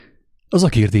Az a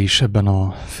kérdés ebben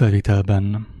a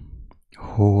felvételben,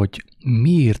 hogy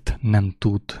miért nem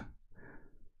tud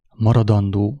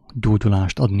maradandó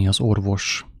gyógyulást adni az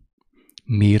orvos,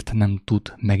 miért nem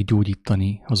tud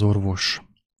meggyógyítani az orvos,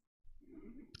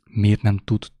 miért nem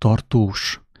tud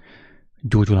tartós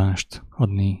gyógyulást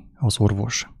adni az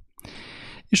orvos.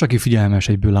 És aki figyelmes,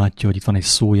 egyből látja, hogy itt van egy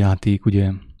szójáték,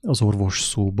 ugye az orvos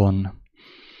szóban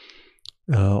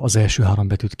az első 3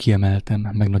 betűt kiemeltem,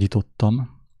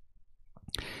 megnagyítottam,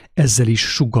 ezzel is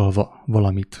sugallva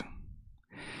valamit.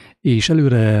 És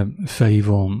előre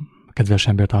felhívom a kedves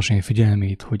embertársaim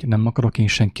figyelmét, hogy nem akarok én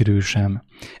senkiről sem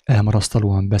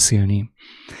elmarasztalóan beszélni.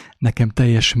 Nekem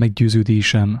teljes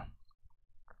meggyőződésem,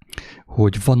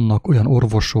 hogy vannak olyan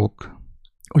orvosok,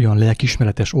 olyan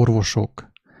lelkiismeretes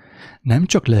orvosok, nem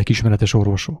csak lelkiismeretes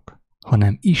orvosok,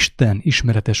 hanem Isten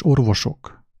ismeretes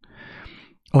orvosok,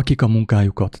 akik a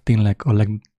munkájukat tényleg a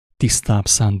legtisztább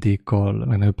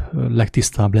szándékkal,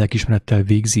 legtisztább lelkiismerettel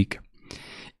végzik,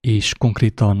 és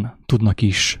konkrétan tudnak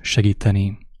is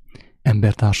segíteni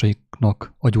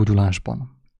embertársaiknak a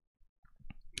gyógyulásban.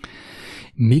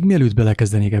 Még mielőtt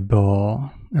belekezdenék ebbe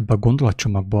a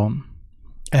gondolatcsomagba,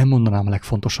 elmondanám a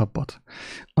legfontosabbat,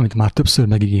 amit már többször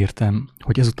megígértem,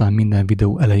 hogy ezután minden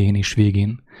videó elején és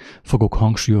végén fogok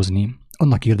hangsúlyozni,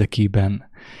 annak érdekében,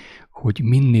 hogy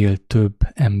minél több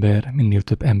ember, minél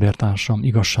több embertársam,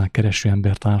 igazságkereső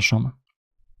embertársam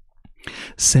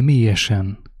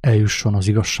személyesen eljusson az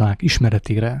igazság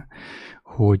ismeretére,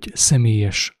 hogy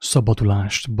személyes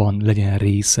szabadulástban legyen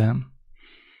része,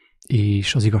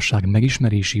 és az igazság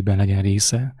megismerésében legyen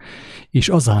része, és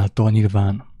azáltal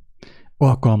nyilván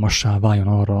alkalmassá váljon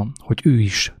arra, hogy ő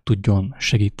is tudjon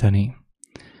segíteni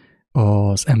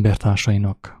az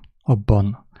embertársainak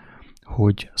abban,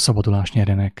 hogy szabadulást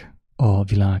nyerjenek a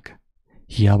világ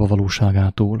hiába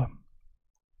valóságától.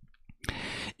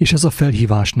 És ez a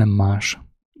felhívás nem más,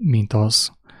 mint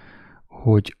az,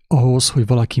 hogy ahhoz, hogy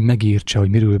valaki megértse, hogy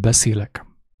miről beszélek,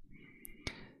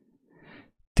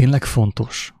 tényleg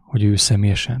fontos, hogy ő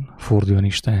személyesen forduljon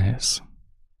Istenhez.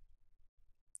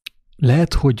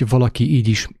 Lehet, hogy valaki így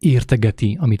is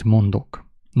értegeti, amit mondok.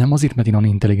 Nem azért, mert én olyan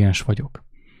intelligens vagyok,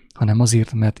 hanem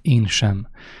azért, mert én sem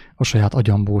a saját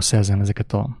agyamból szerzem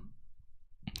ezeket a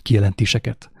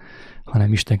kijelentéseket,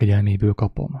 hanem Isten kegyelméből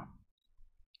kapom.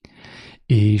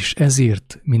 És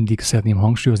ezért mindig szeretném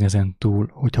hangsúlyozni ezen túl,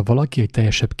 hogyha valaki egy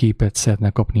teljesebb képet szeretne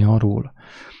kapni arról,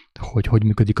 hogy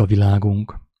működik a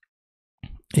világunk,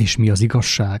 és mi az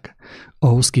igazság,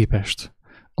 ahhoz képest,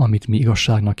 amit mi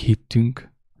igazságnak hittünk,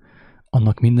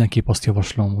 annak mindenképp azt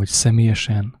javaslom, hogy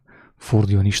személyesen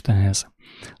forduljon Istenhez.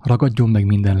 Ragadjon meg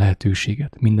minden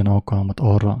lehetőséget, minden alkalmat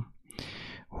arra,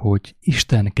 hogy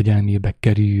Isten kegyelmébe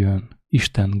kerüljön,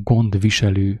 Isten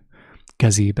gondviselő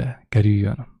kezébe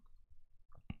kerüljön.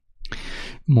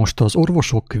 Most az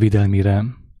orvosok védelmére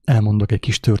elmondok egy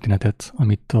kis történetet,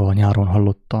 amit a nyáron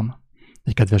hallottam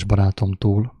egy kedves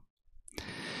barátomtól.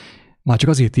 Már csak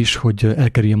azért is, hogy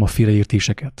elkerüljem a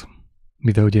félreértéseket,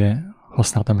 mivel ugye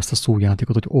használtam ezt a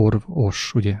szójátékot, hogy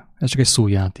ORVos, ugye? Ez csak egy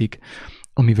szójáték,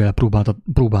 amivel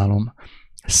próbálom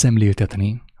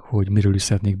szemléltetni, hogy miről is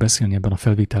szeretnék beszélni ebben a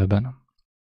felvételben.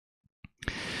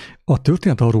 A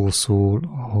történet arról szól,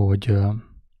 hogy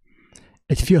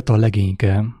egy fiatal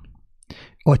legényke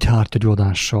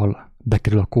agyhártyagyulladással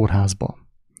bekerül a kórházba,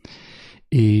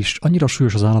 és annyira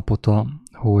súlyos az állapota,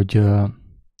 hogy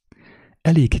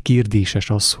elég kérdéses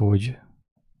az, hogy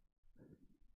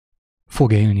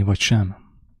fog-e élni vagy sem.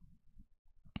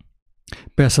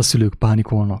 Persze a szülők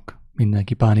pánikolnak,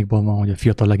 mindenki pánikban van, hogy a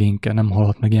fiatal legényke nem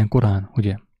halhat meg ilyen korán,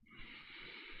 ugye?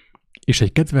 És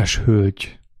egy kedves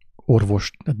hölgy,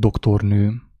 orvos,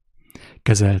 doktornő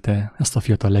kezelte ezt a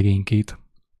fiatal legénykét,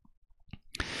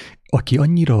 aki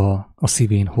annyira a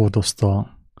szívén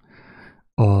hordozta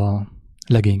a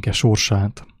legényke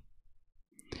sorsát,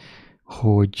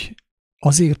 hogy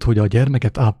azért, hogy a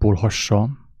gyermeket ápolhassa,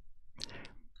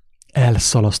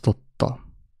 elszalasztotta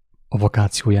a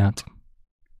vakációját,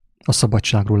 a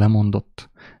szabadságról lemondott,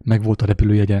 megvolt a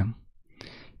repülőjegye,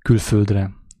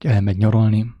 külföldre elmegy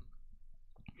nyaralni,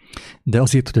 de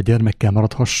azért, hogy a gyermekkel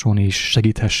maradhasson és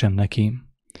segíthessen neki,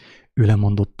 ő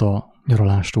lemondott a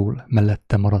nyaralásról,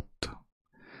 mellette maradt,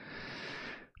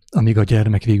 amíg a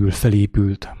gyermek végül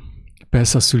felépült.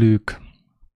 Persze a szülők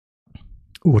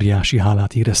óriási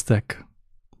hálát éreztek,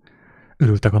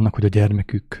 örültek annak, hogy a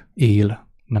gyermekük él,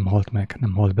 nem halt meg,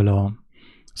 nem halt bele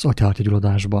az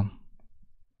agyhártyagyulladásba,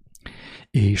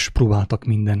 és próbáltak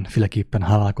mindenféleképpen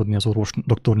hálálkodni az orvos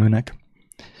doktornőnek,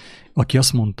 aki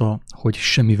azt mondta, hogy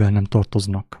semmivel nem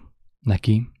tartoznak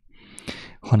neki,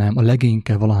 hanem a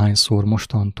legényke valahányszor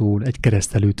mostantól egy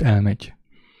kereszt előtt elmegy,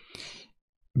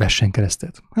 vessen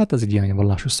keresztet. Hát ez egy ilyen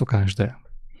vallásos szokás, de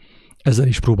ezzel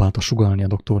is próbálta sugallni a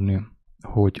doktornő,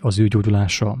 hogy az ő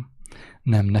gyógyulása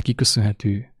nem neki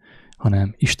köszönhető,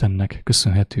 hanem Istennek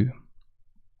köszönhető.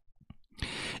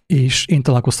 És én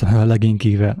találkoztam vele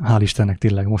legénykével, hál' Istennek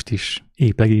tényleg most is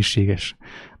épp egészséges,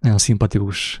 nagyon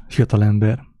szimpatikus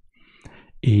fiatalember,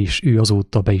 és ő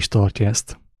azóta be is tartja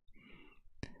ezt.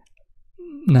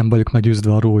 Nem vagyok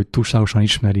meggyőződve arról, hogy túlságosan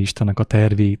ismeri Istennek a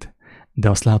tervét, de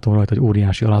azt látom rajta, hogy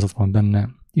óriási alázat van benne,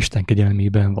 Isten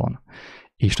kegyelmében van,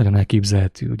 és nagyon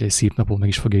elképzelhető, hogy egy szép napon meg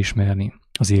is fogja ismerni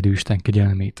az élő Isten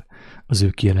kegyelmét, az ő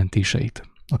kijelentéseit,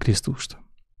 a Krisztust.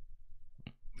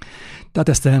 Tehát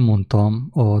ezt elmondtam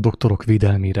a doktorok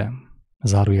védelmére,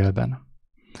 zárójelben.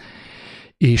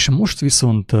 És most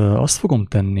viszont azt fogom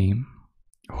tenni,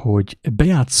 hogy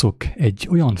bejátszok egy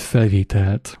olyan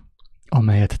felvételt,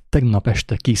 amelyet tegnap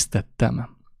este készítettem,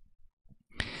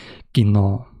 kinn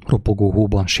a ropogó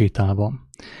hóban sétálva.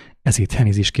 Ezért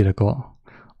elnézést kérek a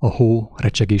hó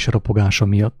recsegése, ropogása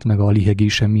miatt, meg a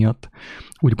lihegése miatt.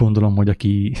 Úgy gondolom, hogy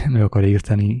aki meg akar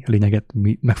érteni a lényeget,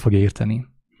 meg fogja érteni.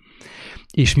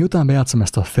 És miután bejátszom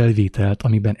ezt a felvételt,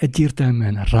 amiben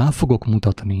egyértelműen rá fogok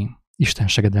mutatni Isten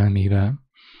segedelmével,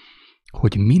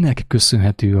 hogy minek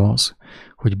köszönhető az,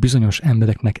 hogy bizonyos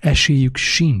embereknek esélyük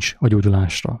sincs a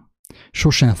gyógyulásra.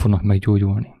 Sosem fognak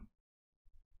meggyógyulni.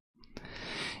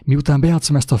 Miután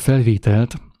bejátszom ezt a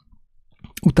felvételt,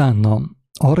 utána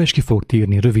arra is ki fogok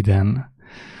térni röviden,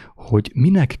 hogy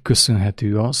minek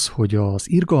köszönhető az, hogy az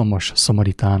irgalmas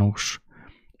szamaritánus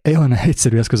olyan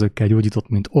egyszerű eszközökkel gyógyított,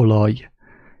 mint olaj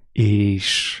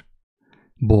és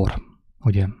bor,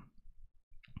 ugye?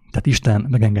 Tehát Isten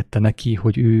megengedte neki,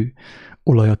 hogy ő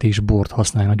olajat és bort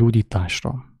használjon a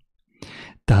gyógyításra.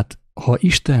 Tehát ha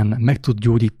Isten meg tud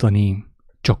gyógyítani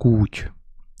csak úgy,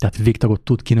 tehát végtagot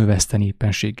tud kinöveszteni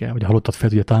éppenséggel, vagy a halottat fel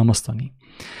tudja támasztani,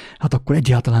 hát akkor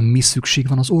egyáltalán mi szükség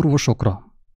van az orvosokra?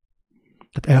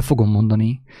 Tehát el fogom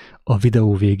mondani a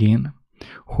videó végén,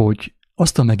 hogy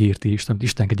azt a megértést, amit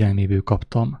Isten kegyelméből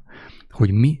kaptam,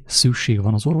 hogy mi szükség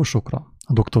van az orvosokra,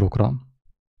 a doktorokra.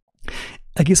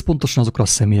 Egész pontosan azokra a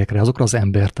személyekre, azokra az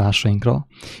embertársainkra,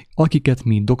 akiket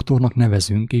mi doktornak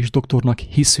nevezünk, és doktornak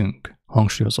hiszünk.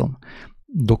 Hangsúlyozom,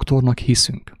 doktornak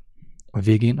hiszünk. A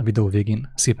videó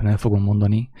végén szépen el fogom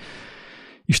mondani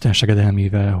Isten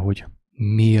segedelmével, hogy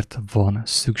miért van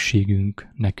szükségünk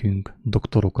nekünk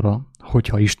doktorokra,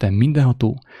 hogyha Isten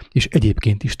mindenható, és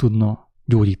egyébként is tudna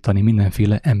gyógyítani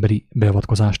mindenféle emberi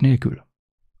beavatkozás nélkül.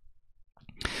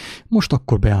 Most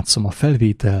akkor bejátszom a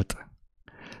felvételt.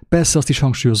 Persze azt is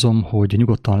hangsúlyozom, hogy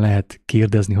nyugodtan lehet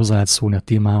kérdezni, hozzá lehet szólni a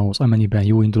témához, amennyiben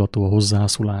jó indulatú a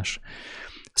hozzászólás.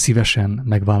 Szívesen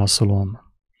megválaszolom,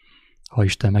 ha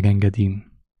Isten megengedi.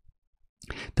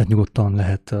 Tehát nyugodtan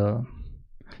lehet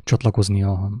csatlakozni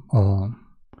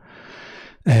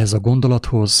ehhez a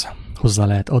gondolathoz, hozzá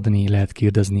lehet adni, lehet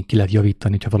kérdezni, ki lehet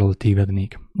javítani, ha valahol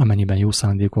tévednék. Amennyiben jó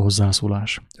szándékú a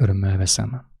hozzászólás, örömmel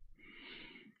veszem.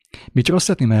 Még csak azt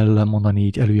szeretném elmondani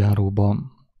így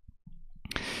előjáróban,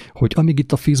 hogy amíg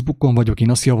itt a Facebookon vagyok, én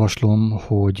azt javaslom,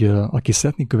 hogy aki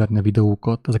szeretné követni a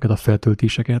videókat, ezeket a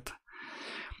feltöltéseket,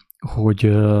 hogy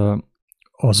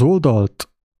az oldalt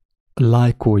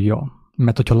lájkolja,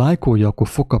 mert hogyha lájkolja, akkor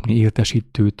fog kapni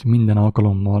értesítőt minden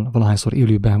alkalommal, valahányszor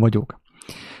élőben vagyok.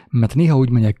 Mert néha úgy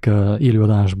megyek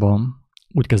élőadásba,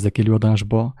 úgy kezdek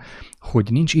élőadásba,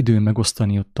 hogy nincs időm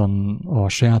megosztani ott a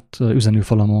saját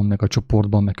üzenőfalamon, meg a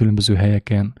csoportban, meg különböző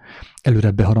helyeken,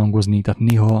 előre beharangozni, tehát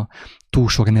néha túl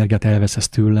sok energiát elvesz ez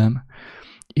tőlem,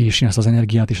 és én ezt az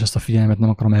energiát és ezt a figyelmet nem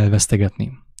akarom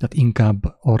elvesztegetni. Tehát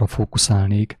inkább arra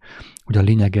fókuszálnék, hogy a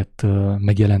lényeget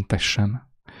megjelentessem.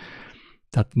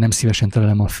 Tehát nem szívesen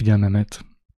terelem a figyelmemet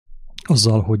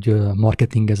azzal, hogy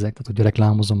marketingezek, tehát hogy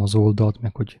reklámozom az oldalt,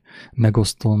 meg hogy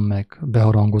megosztom, meg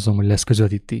beharangozom, hogy lesz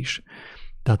közvetítés.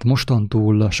 Tehát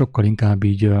mostantól sokkal inkább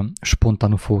így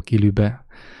spontánul fogok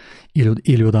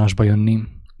élőadásba jönni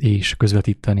és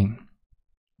közvetíteni.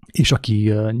 És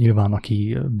aki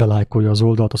belájkolja az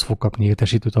oldalt, az fog kapni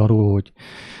értesítőt arról,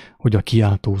 hogy a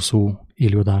kiáltó szó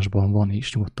élőadásban van,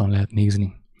 és nyugodtan lehet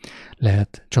nézni,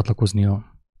 lehet csatlakozni a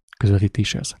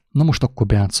közvetítéshez. Na most akkor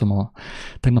bejátszom a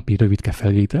tegnapi rövidke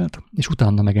felvételt, és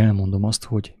utána meg elmondom azt,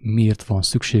 hogy miért van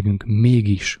szükségünk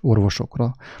mégis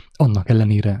orvosokra, annak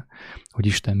ellenére, hogy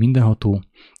Isten mindenható,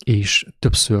 és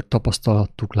többször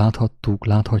tapasztalhattuk,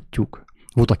 láthatjuk,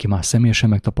 volt, aki már személyesen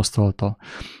megtapasztalta,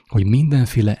 hogy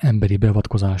mindenféle emberi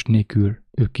beavatkozás nélkül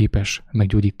ő képes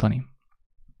meggyógyítani.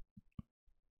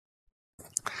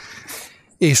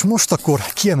 És most akkor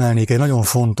kiemelnék egy nagyon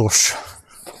fontos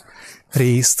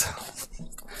részt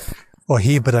a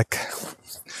Héberek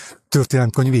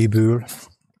történelemkönyvéből,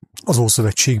 az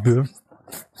Ószövetségből,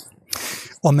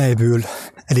 amelyből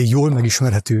elég jól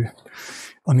megismerhető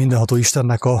a mindenható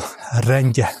Istennek a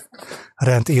rendje,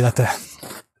 rend élete.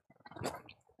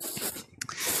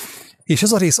 És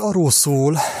ez a rész arról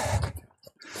szól,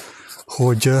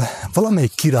 hogy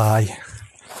valamelyik király,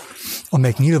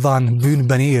 amelyik nyilván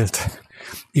bűnben élt,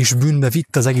 és bűnbe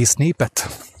vitte az egész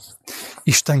népet,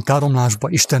 Isten káromlásba,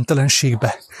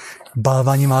 istentelenségbe,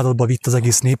 bálványimádatba vitte az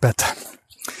egész népet,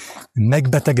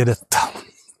 megbetegedett.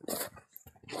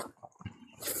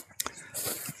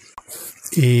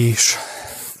 És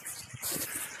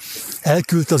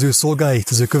elküldte az ő szolgáit,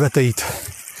 az ő követeit,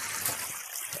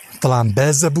 talán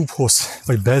Belzebubhoz,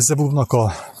 vagy Belzebubnak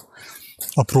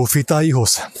a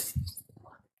profitáihoz,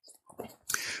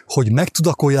 hogy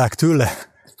megtudakolják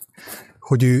tőle,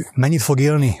 hogy ő mennyit fog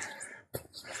élni,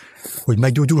 hogy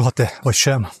meggyógyulhat-e, vagy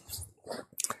sem.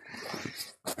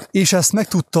 És ezt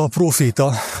megtudta a proféta,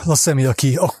 az a személy,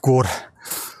 aki akkor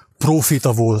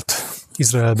proféta volt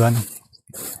Izraelben.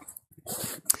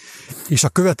 És a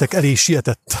követek elé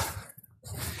sietett.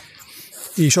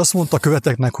 És azt mondta a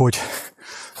követeknek, hogy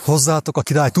hozzátok a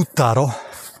király tudtára,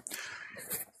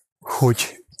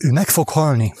 hogy ő meg fog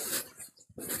halni.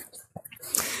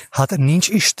 Hát nincs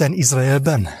Isten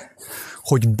Izraelben,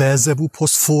 hogy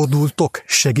Belzebubhoz fordultok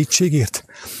segítségért?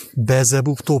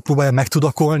 Belzebubtól próbálja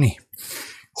megtudakolni,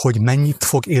 hogy mennyit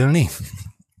fog élni?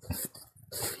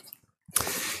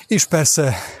 És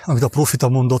persze, amit a profita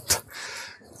mondott,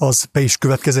 az be is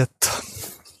következett.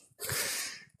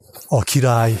 A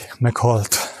király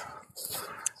meghalt.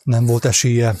 Nem volt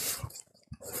esélye.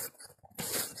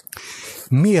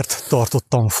 Miért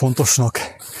tartottam fontosnak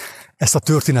ezt a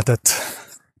történetet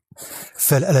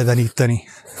feleleveníteni?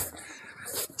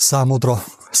 Számodra,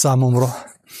 számomra,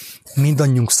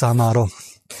 mindannyiunk számára,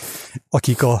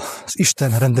 akik az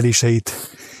Isten rendeléseit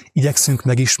igyekszünk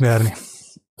megismerni,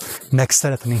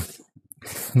 megszeretni,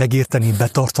 megérteni,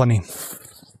 betartani.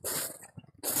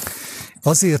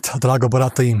 Azért, drága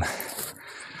barátaim,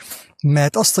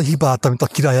 mert azt a hibát, amit a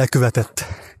király elkövetett,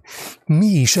 mi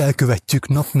is elkövetjük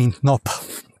nap mint nap.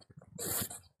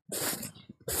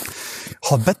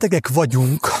 Ha betegek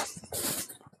vagyunk,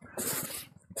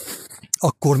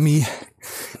 akkor mi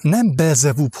nem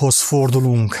Belzebubhoz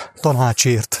fordulunk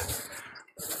tanácsért,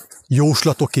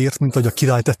 jóslatokért, mint ahogy a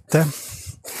király tette,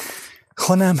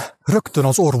 hanem rögtön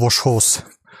az orvoshoz,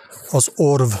 az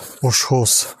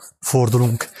ORVoshoz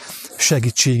fordulunk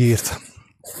segítségért,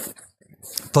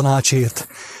 tanácsért,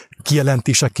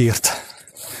 kijelentésekért,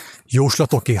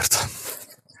 jóslatokért.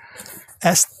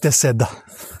 Ezt teszed,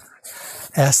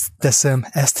 ezt teszem,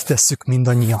 ezt tesszük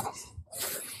mindannyian.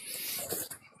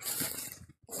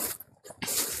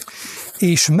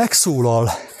 És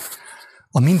megszólal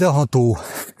a mindenható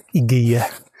igéje,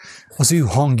 az ő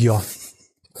hangja,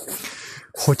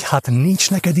 hogy hát nincs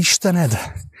neked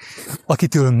Istened,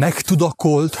 akitől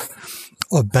megtudakolt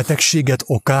a betegséget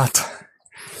okát,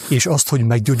 és azt, hogy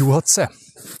meggyógyulhatsz-e?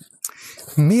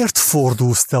 Miért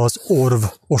fordulsz te az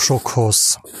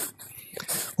orvosokhoz,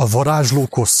 a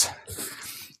varázslókhoz,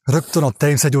 rögtön a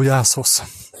természetgyógyászhoz,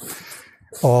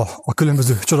 a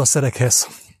különböző csodaszerekhez?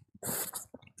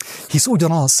 Hisz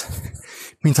ugyanaz,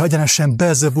 mintha egyenesen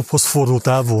Belzebubhoz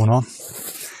fordultál volna,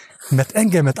 mert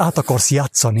engemet át akarsz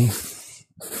játszani,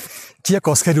 ki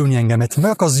akarsz kerülni engemet,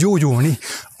 meg akarsz gyógyulni,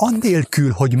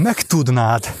 annélkül, hogy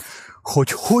megtudnád,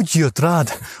 hogy jött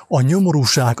rád a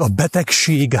nyomorúság, a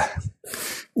betegség.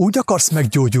 Úgy akarsz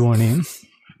meggyógyulni,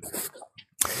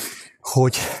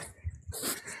 hogy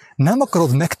nem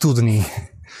akarod megtudni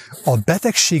a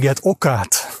betegséget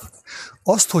okát,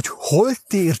 azt, hogy hol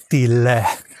tértél le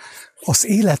az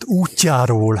élet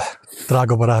útjáról,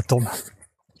 drága barátom.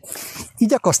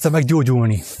 Így akarsz te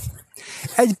meggyógyulni.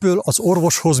 Egyből az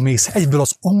orvoshoz mész, egyből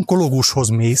az onkológushoz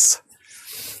mész,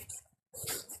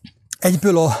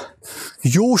 egyből a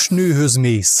jósnőhöz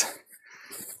mész,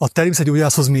 a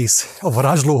természetgyógyászhoz mész, a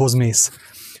varázslóhoz mész,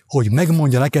 hogy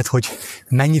megmondja neked, hogy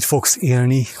mennyit fogsz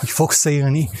élni, hogy fogsz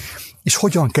élni, és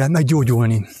hogyan kell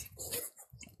meggyógyulni.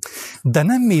 De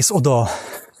nem mész oda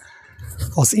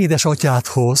az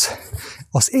édesatyádhoz,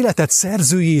 az életed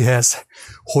szerzőjéhez,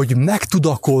 hogy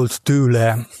megtudakolt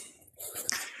tőle,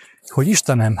 hogy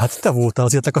Istenem, hát te voltál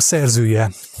az életek a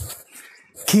szerzője.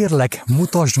 Kérlek,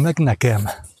 mutasd meg nekem,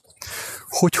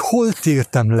 hogy hol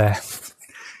tértem le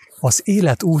az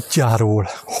élet útjáról,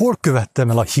 hol követtem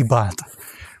el a hibát.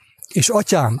 És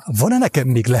atyám, van-e nekem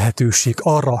még lehetőség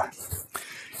arra,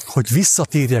 hogy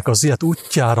visszatérjek az élet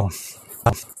útjára?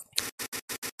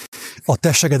 A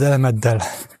te segedelemeddel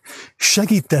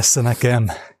segítesz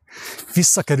nekem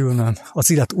visszakerülnöm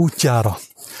az élet útjára,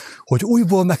 hogy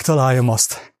újból megtaláljam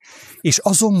azt, és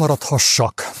azon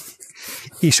maradhassak,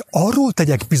 és arról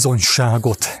tegyek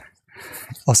bizonyságot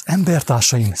az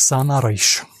embertársaim számára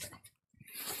is.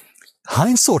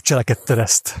 Hányszor cselekedted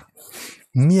ezt,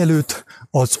 mielőtt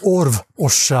az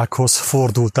orvossághoz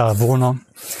fordultál volna,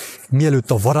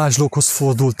 mielőtt a varázslókhoz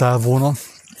fordultál volna,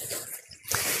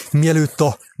 mielőtt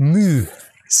a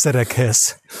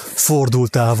műszerekhez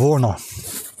fordultál volna?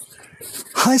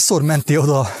 Hányszor mentél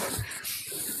oda,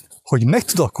 hogy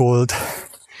megtudakold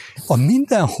a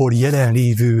mindenhol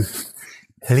jelenlévő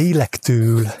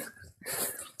lélektől,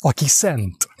 aki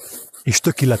szent és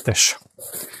tökéletes,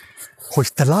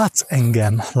 hogy te látsz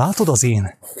engem, látod az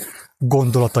én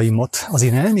gondolataimat, az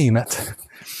én elmémet,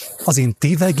 az én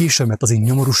tévegésemet, az én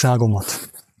nyomorúságomat.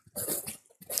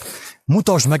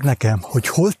 Mutasd meg nekem, hogy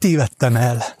hol tévedtem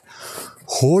el,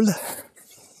 hol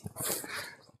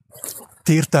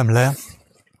tértem le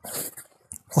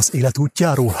az élet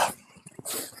útjáról.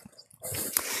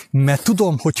 Mert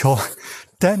tudom, hogyha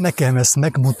te nekem ezt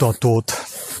megmutatod,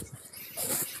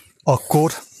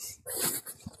 akkor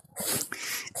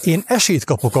én esélyt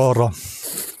kapok arra,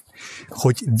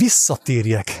 hogy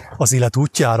visszatérjek az élet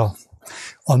útjára,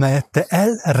 amelyet te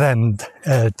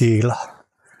elrendeltél,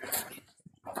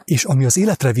 és ami az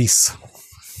életre visz.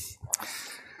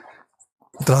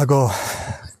 Drága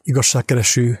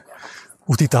igazságkereső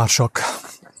utitársak,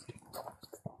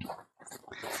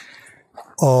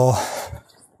 a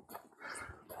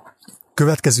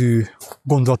következő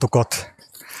gondolatokat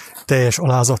teljes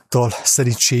alázattal,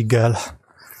 szerítséggel,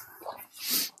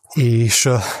 és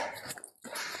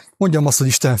mondjam azt, hogy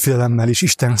Isten félelemmel és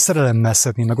Isten szerelemmel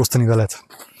szeretném megosztani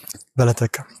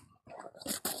veletek.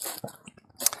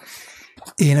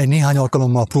 Én egy néhány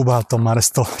alkalommal próbáltam már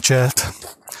ezt a cselt,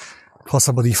 ha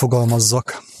szabad így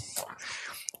fogalmazzak,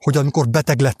 hogy amikor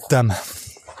beteg lettem,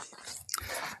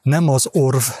 nem az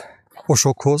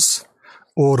orvosokhoz,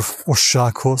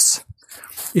 orvossághoz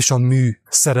és a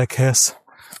műszerekhez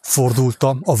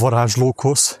fordultam, a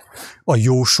varázslókhoz, a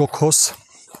jósokhoz,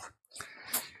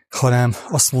 hanem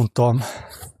azt mondtam,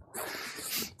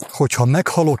 hogy ha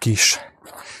meghalok is,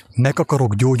 meg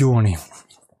akarok gyógyulni,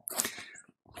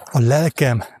 a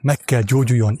lelkem meg kell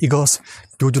gyógyuljon, igaz?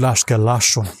 Gyógyulást kell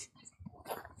lásson.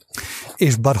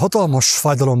 És bár hatalmas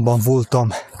fájdalomban voltam,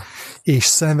 és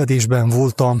szenvedésben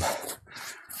voltam,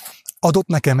 adott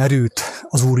nekem erőt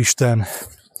az Úristen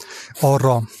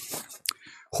arra,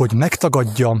 hogy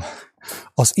megtagadjam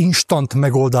az instant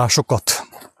megoldásokat.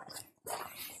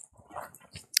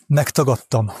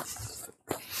 Megtagadtam.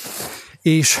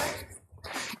 És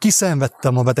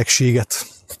kiszenvedtem a betegséget.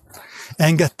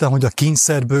 Engedtem, hogy a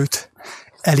kényszerbőt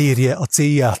elérje a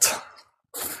célját.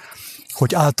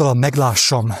 Hogy általán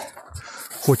meglássam,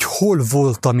 hogy hol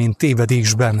voltam én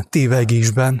tévedésben,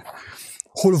 tévegésben,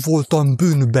 hol voltam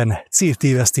bűnben,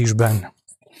 céltévesztésben,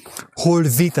 hol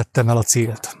vétettem el a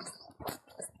célt,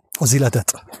 az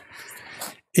életet.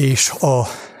 És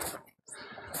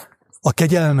a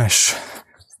kegyelmes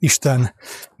Isten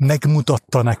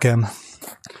megmutatta nekem,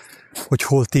 hogy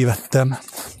hol tévedtem,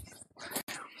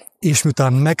 és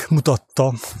miután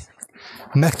megmutatta,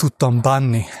 meg tudtam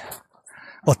bánni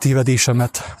a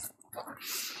tévedésemet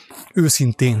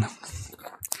őszintén,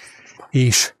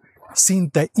 és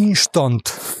szinte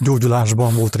instant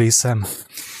gyógyulásban volt részem.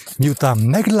 Miután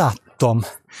megláttam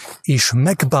és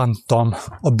megbántam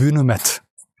a bűnömet,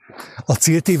 a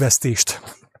céltévesztést,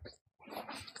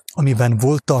 amiben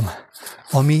voltam,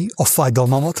 ami a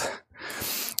fájdalmamat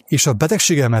és a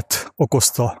betegségemet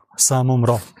okozta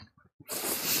számomra.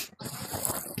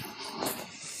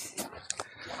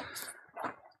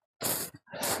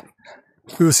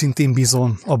 Őszintén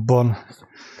bízom abban,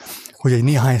 hogy egy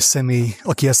néhány személy,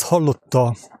 aki ezt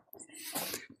hallotta,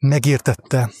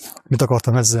 megértette, mit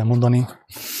akartam ezzel mondani,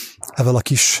 ezzel a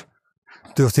kis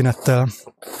történettel.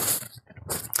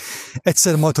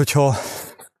 Egyszer majd, hogyha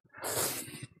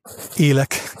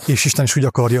élek, és Isten is úgy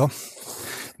akarja,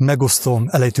 megosztom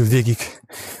elejétől végig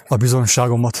a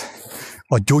bizonyságomat,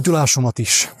 a gyógyulásomat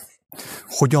is,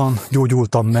 hogyan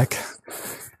gyógyultam meg,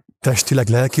 testileg,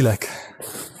 lelkileg,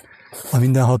 a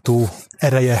mindenható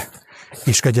ereje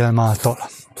és kegyelem által.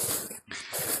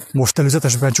 Most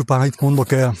előzetesben csupán itt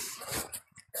mondok el,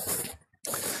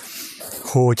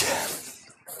 hogy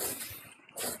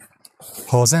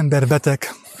ha az ember beteg,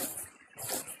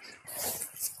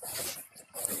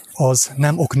 az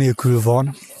nem ok nélkül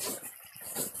van.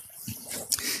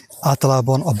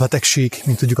 Általában a betegség,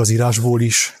 mint tudjuk az írásból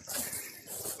is,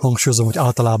 hangsúlyozom, hogy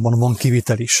általában van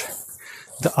kivétel is,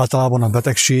 de általában a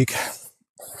betegség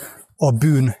a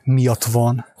bűn miatt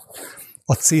van,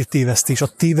 a céltévesztés, a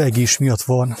tévegés miatt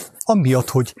van, amiatt,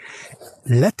 hogy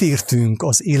letértünk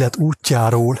az élet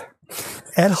útjáról,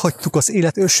 elhagytuk az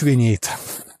élet ösvényét,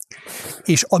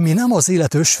 És ami nem az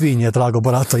élet ösvénye, drága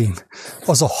barátaim,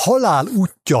 az a halál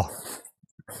útja.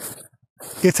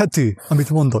 Érthető, amit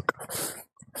mondok?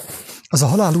 Az a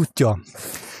halál útja.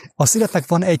 Az életnek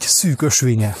van egy szűk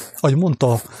ösvénye, ahogy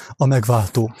mondta a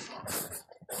megváltó.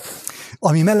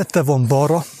 Ami mellette van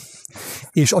balra,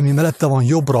 és ami mellette van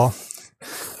jobbra,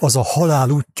 az a halál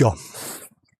útja.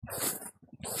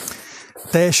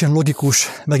 Teljesen logikus,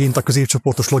 megint a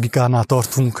középcsoportos logikánál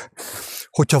tartunk,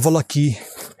 hogyha valaki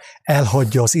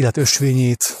elhagyja az élet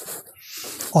ösvényét,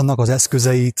 annak az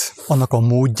eszközeit, annak a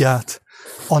módját,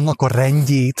 annak a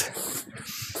rendjét,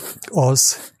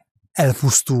 az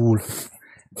elpusztul,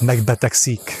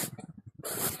 megbetegszik,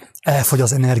 elfogy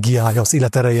az energiája, az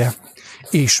életereje,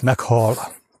 és meghal.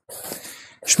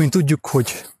 És mint tudjuk,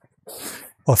 hogy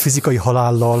a fizikai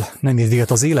halállal nem ér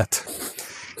véget az élet.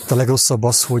 De a legrosszabb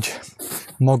az, hogy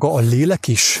maga a lélek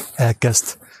is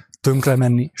elkezd tönkre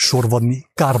menni, sorvadni,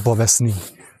 kárba veszni,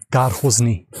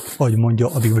 kárhozni, ahogy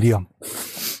mondja a Biblia.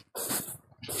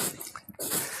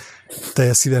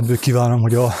 Teljes szívemből kívánom,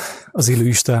 hogy az élő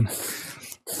Isten,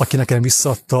 aki nekem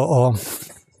visszaadta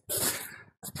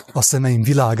a szemeim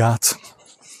világát,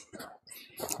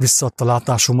 visszaadta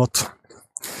látásomat,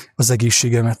 az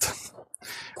egészségemet,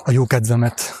 a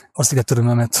jókedvemet, az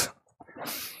életörömemet,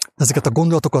 ezeket a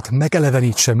gondolatokat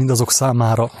megelevenítse mindazok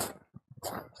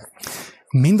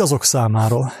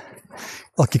számára,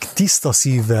 akik tiszta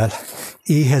szívvel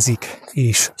éhezik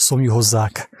és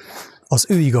szomjuhozzák az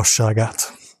ő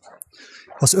igazságát,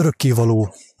 az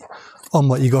örökkévaló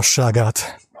Amma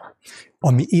igazságát,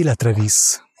 ami életre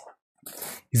visz,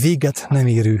 véget nem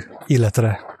érő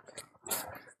életre.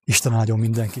 Isten áldjon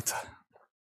mindenkit!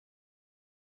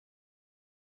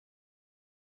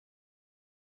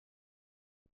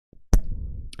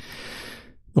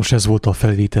 Nos, ez volt a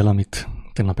felvétel, amit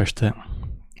tegnap este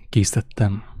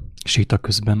készítettem séta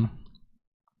közben.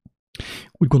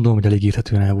 Úgy gondolom, hogy elég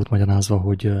érthetően el volt magyarázva,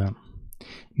 hogy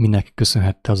minek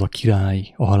köszönhette az a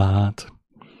király a halálát,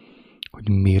 hogy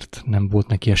miért nem volt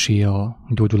neki esélye a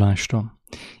gyógyulásra,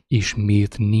 és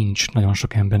miért nincs nagyon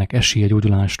sok embernek esélye a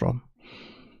gyógyulásra.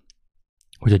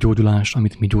 Hogy a gyógyulás,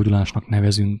 amit mi gyógyulásnak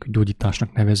nevezünk,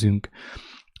 gyógyításnak nevezünk,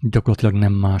 gyakorlatilag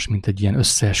nem más, mint egy ilyen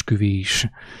összeesküvés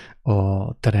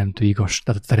a teremtő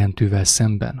tehát a teremtővel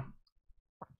szemben.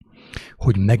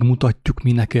 Hogy megmutatjuk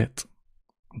mi neked,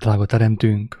 drága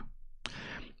teremtőnk,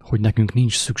 hogy nekünk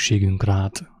nincs szükségünk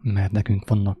rád, mert nekünk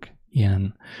vannak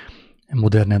ilyen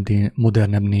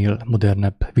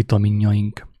modernebb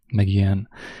vitaminjaink, meg ilyen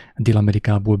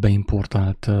Dél-Amerikából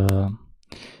beimportált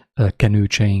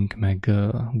kenőcseink, meg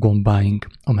gombáink,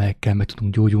 amelyekkel meg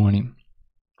tudunk gyógyulni.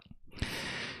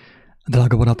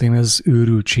 Drága barátaim, ez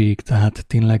őrültség, tehát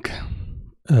tényleg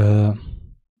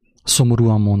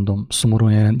szomorúan mondom,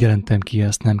 szomorúan jelentem ki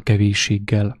ezt, nem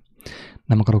kevésséggel.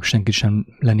 Nem akarok senkit sem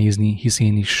lenézni, hisz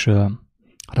én is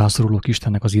rászorulok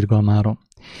Istennek az irgalmára.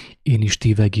 Én is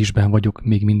tévegésben vagyok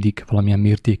még mindig valamilyen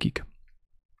mértékig.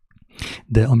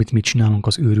 De amit mi csinálunk,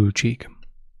 az őrültség.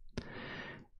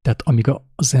 Tehát amíg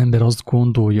az ember azt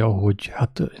gondolja, hogy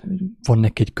hát van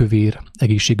neki egy kövér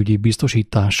egészségügyi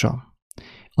biztosítása,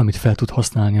 amit fel tud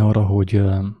használni arra, hogy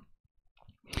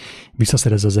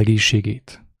visszaszerezze az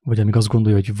egészségét, vagy amíg azt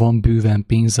gondolja, hogy van bőven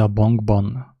pénze a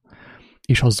bankban,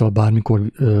 és azzal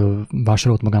bármikor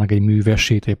vásárolt magának egy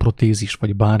művessét, egy protézist,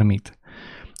 vagy bármit,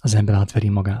 az ember átveri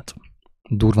magát.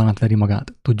 Durván átveri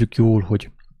magát. Tudjuk jól,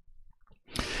 hogy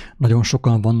nagyon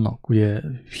sokan vannak, ugye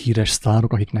híres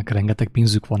sztárok, akiknek rengeteg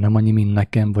pénzük van, nem annyi, mint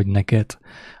nekem, vagy neked,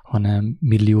 hanem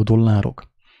millió dollárok.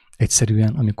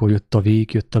 Egyszerűen, amikor jött a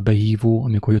vég, jött a behívó,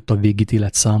 amikor jött a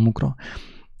végítélet számukra,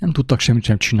 nem tudtak semmit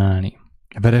sem csinálni.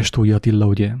 Verestói Attila,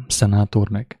 ugye, szenátor,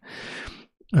 meg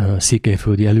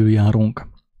székelyföldi előjárónk,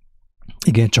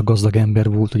 igen, csak gazdag ember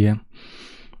volt, ugye,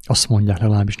 azt mondják,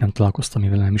 legalábbis nem találkoztam,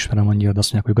 mivel nem ismerem annyira, de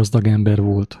azt mondják, hogy gazdag ember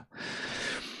volt,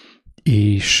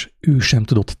 és ő sem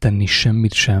tudott tenni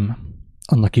semmit sem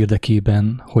annak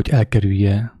érdekében, hogy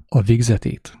elkerülje a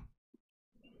végzetét.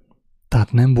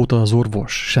 Tehát nem volt az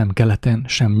orvos sem keleten,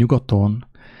 sem nyugaton,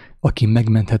 aki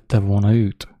megmenthette volna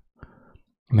őt.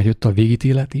 Mert jött a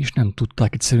végítélet, és nem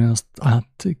tudták egyszerűen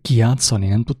azt kijátszani,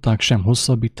 nem tudták sem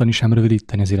hosszabbítani, sem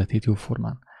rövidíteni az életét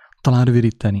jóformán. Talán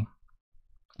rövidíteni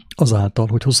azáltal,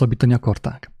 hogy hosszabbítani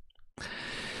akarták.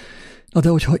 Na de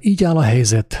hogyha így áll a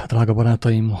helyzet, drága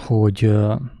barátaim,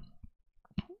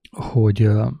 hogy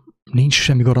nincs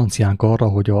semmi garanciánk arra,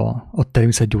 hogy a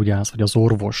természetgyógyász, vagy az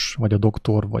orvos, vagy a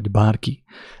doktor, vagy bárki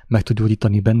meg tud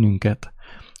gyógyítani bennünket,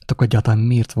 akkor egyáltalán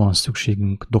miért van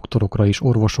szükségünk doktorokra és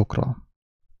orvosokra,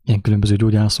 ilyen különböző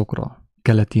gyógyászokra,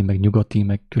 keleti, meg nyugati,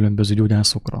 meg különböző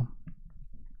gyógyászokra.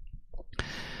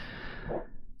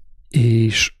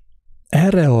 És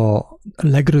Erre a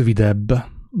legrövidebb,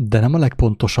 de nem a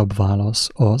legpontosabb válasz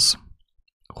az,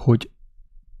 hogy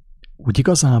úgy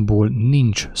igazából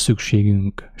nincs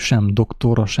szükségünk sem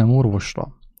doktorra, sem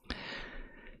orvosra.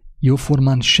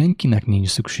 Jóformán senkinek nincs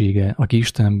szüksége, aki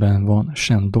Istenben van,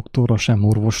 sem doktorra, sem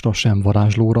orvosra, sem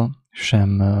varázslóra,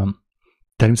 sem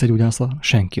természetgyógyászra,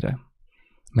 senkire.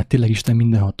 Mert tényleg Isten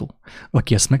mindenható.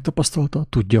 Aki ezt megtapasztalta,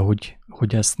 tudja,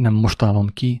 hogy ezt nem most állom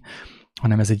ki,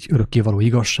 hanem ez egy örökkévaló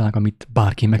igazság, amit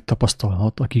bárki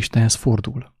megtapasztalhat, aki Istenhez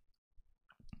fordul.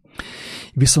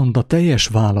 Viszont a teljes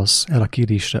válasz erre a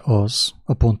kérdésre az,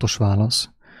 a pontos válasz,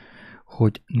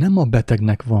 hogy nem a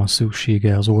betegnek van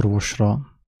szüksége az orvosra,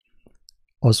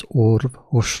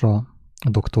 a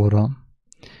doktorra,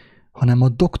 hanem a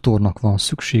doktornak van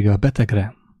szüksége a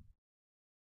betegre.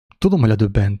 Tudom, hogy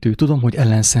ledöbbentő, tudom, hogy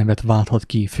ellenszenvet válthat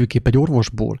ki, főképp egy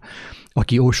orvosból,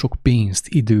 aki oly sok pénzt,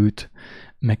 időt,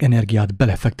 meg energiát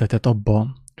belefektetett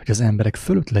abba, hogy az emberek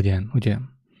fölött legyen, ugye?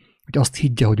 Hogy azt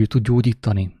higgye, hogy ő tud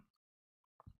gyógyítani.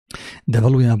 De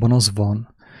valójában az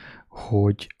van,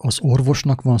 hogy az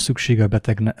orvosnak van szüksége a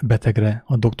betegre,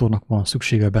 a doktornak van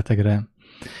szüksége a betegre,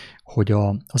 hogy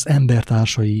az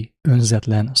embertársai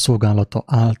önzetlen szolgálata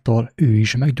által ő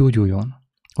is meggyógyuljon,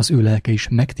 az ő lelke is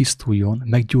megtisztuljon,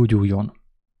 meggyógyuljon.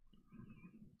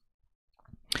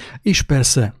 És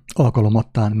persze,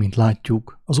 alkalomattán, mint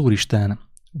látjuk, az Úristen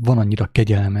van annyira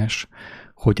kegyelmes,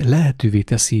 hogy lehetővé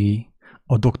teszi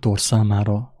a doktor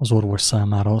számára, az orvos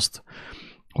számára azt,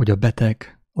 hogy a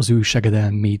beteg az ő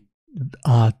segedelmét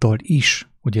által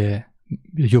is ugye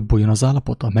jobbuljon az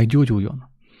állapota, meggyógyuljon.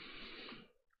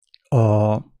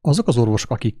 Azok az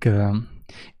orvosok,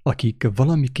 akik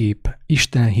valamiképp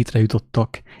Isten hitre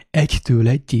jutottak, egytől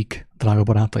egyig, drága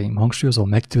barátaim,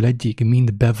 hangsúlyozom, egytől egyig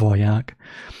mind bevallják,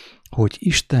 hogy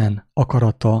Isten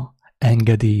akarata,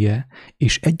 engedélye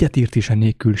és egyetértése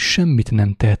nélkül semmit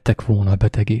nem tehettek volna a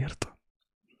betegért.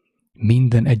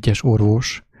 Minden egyes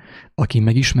orvos, aki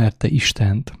megismerte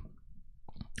Istent,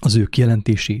 az ő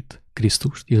kijelentését,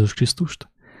 Krisztust, Jézus Krisztust,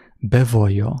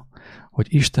 bevallja, hogy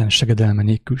Isten segedelme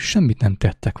nélkül semmit nem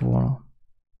tettek volna.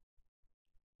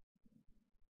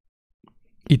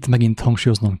 Itt megint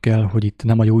hangsúlyoznom kell, hogy itt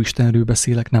nem a jó Istenről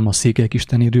beszélek, nem a székelyek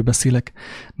istenéről beszélek,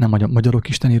 nem a magyarok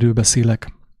istenéről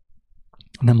beszélek,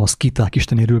 nem a szkiták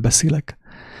istenéről beszélek,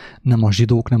 nem a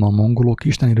zsidók, nem a mongolok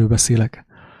istenéről beszélek,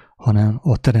 hanem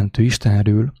a teremtő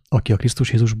Istenről, aki a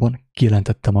Krisztus Jézusban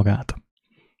kijelentette magát.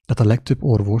 Tehát a legtöbb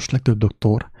orvos, legtöbb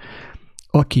doktor,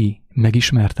 aki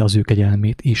megismerte az ő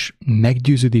kegyelmét, és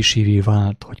meggyőződésévé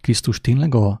vált, hogy Krisztus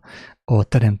tényleg a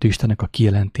teremtő Istennek a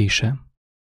kijelentése,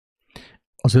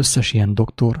 az összes ilyen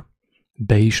doktor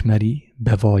beismeri,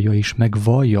 bevallja és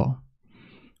megvallja,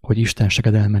 hogy Isten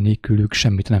segedelme nélkül ők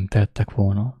semmit nem tehettek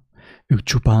volna. Ők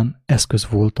csupán eszköz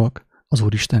voltak az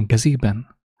Úristen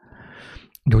kezében.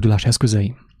 Gyógyulás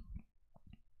eszközei.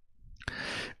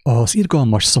 Az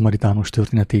irgalmas szamaritánus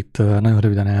történetét nagyon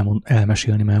röviden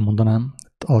elmondanám.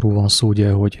 Arról van szó,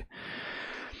 ugye, hogy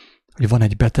van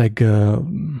egy beteg,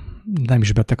 nem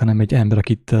is beteg, hanem egy ember,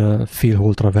 akit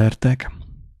félholtra vertek,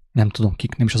 nem tudom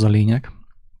kik, nem is az a lényeg,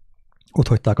 ott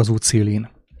hagyták az út szélén,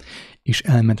 és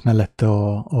elment mellette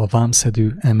a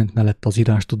vámszedő, elment mellette az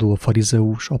írástudó, a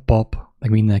farizeus, a pap, meg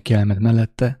mindenki elment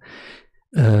mellette,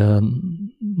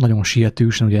 nagyon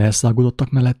sietősen ugye elszágulottak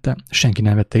mellette, senki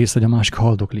nem vette észre, hogy a másik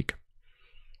haldoklik.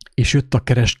 És jött a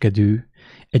kereskedő,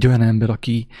 egy olyan ember,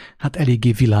 aki hát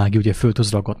eléggé világi, ugye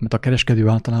földhöz ragadt, mert a kereskedő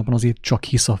általában azért csak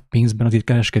hisz a pénzben, azért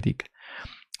kereskedik.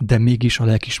 De mégis a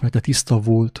lelkiismerete tiszta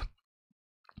volt,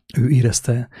 ő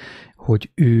érezte,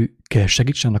 hogy ő kell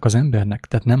segítsenek az embernek,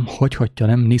 tehát nem hagyhatja,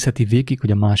 nem nézheti végig,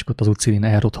 hogy a másikot az utcán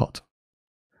elrothat.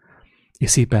 És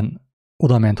szépen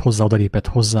odament hozzá, odalépett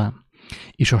hozzá,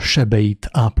 és a sebeit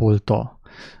ápolta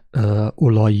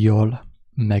olajjal,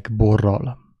 meg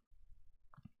borral.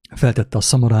 Feltette a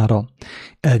szamarára,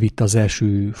 elvitte az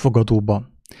első fogadóba,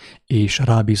 és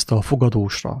rábízta a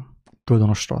fogadósra,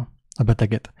 tulajdonosra a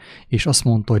beteget, és azt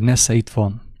mondta, hogy nesze, itt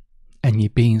van ennyi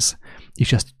pénz,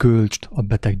 és ezt költsd a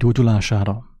beteg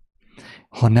gyógyulására.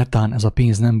 Ha netán ez a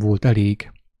pénz nem volt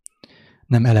elég,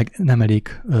 tehát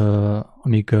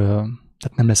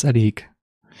nem lesz elég,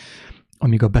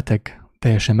 amíg a beteg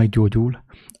teljesen meggyógyul,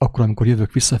 akkor amikor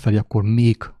jövök visszafelé, akkor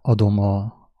még adom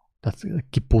tehát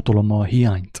kipótolom a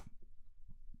hiányt.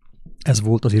 Ez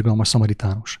volt az irgalmas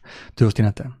szamaritánus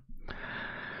története.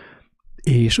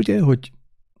 És ugye, hogy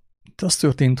az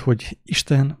történt, hogy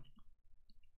Isten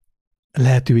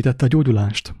lehetővé tette a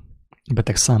gyógyulást a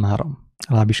beteg számára.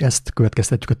 Legalábbis ezt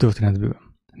következtetjük a történetből.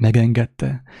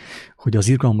 Megengedte, hogy az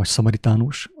irgalmas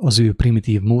szamaritánus az ő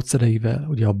primitív módszereivel,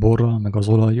 ugye a borral, meg az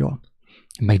olajjal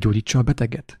meggyógyítsa a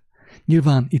beteget.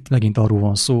 Nyilván itt megint arról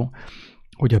van szó,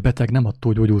 hogy a beteg nem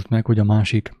attól gyógyult meg, hogy a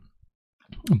másik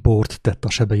bort tett a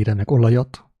sebeire, meg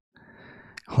olajat,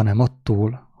 hanem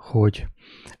attól, hogy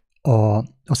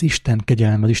az Isten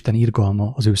kegyelme, az Isten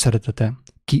irgalma, az ő szeretete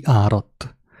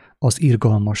kiáradt az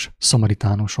irgalmas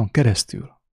szamaritánoson keresztül.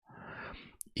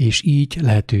 És így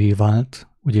lehetővé vált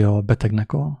ugye a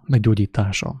betegnek a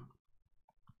meggyógyítása.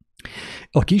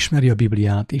 Aki ismeri a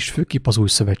Bibliát, és főképp az Új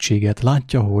Szövetséget,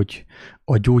 látja, hogy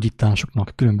a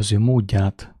gyógyításoknak különböző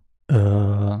módja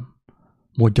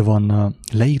van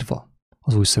leírva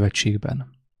az Új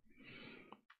Szövetségben.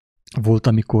 Volt,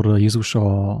 amikor Jézus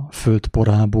a föld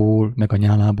porából, meg a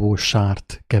nyálából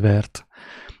sárt kevert,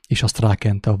 és azt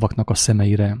rákente a vaknak a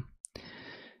szemeire,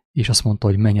 és azt mondta,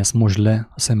 hogy menj, ezt mosd le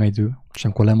a szemeidről, és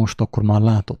amikor lemost, akkor már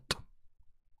látott.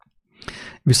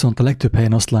 Viszont a legtöbb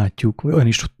helyen azt látjuk, olyan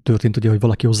is történt, ugye, hogy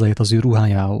valaki hozzáért az ő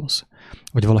ruhájához,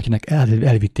 vagy valakinek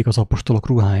elvitték az apostolok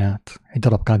ruháját, egy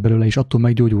darabkát belőle, és attól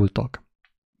meggyógyultak.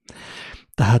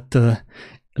 Tehát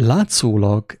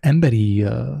látszólag emberi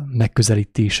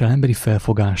megközelítéssel, emberi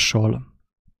felfogással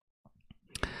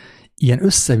ilyen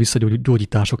össze-vissza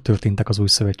gyógyítások történtek az Új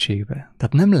Szövetségben.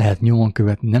 Tehát nem lehet nyomon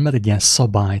követni, nem lehet egy ilyen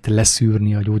szabályt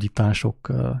leszűrni a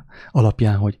gyógyítások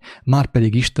alapján, hogy már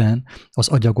pedig Isten az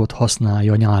agyagot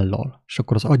használja nyállal, és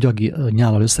akkor az agyag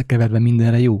nyállal összekeverve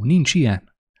mindenre jó. Nincs ilyen.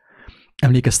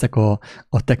 Emlékeztek a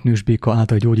teknős béka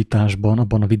által gyógyításban,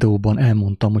 abban a videóban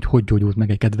elmondtam, hogy gyógyult meg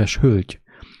egy kedves hölgy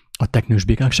a teknős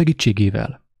békák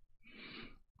segítségével.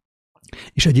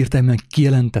 És egyértelműen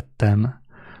kijelentettem,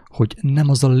 hogy nem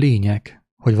az a lényeg,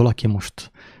 hogy valaki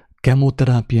most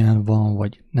kemoterápián van,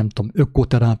 vagy nem tudom,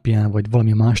 ökoterápián, vagy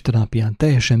valami más terápián,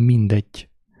 teljesen mindegy.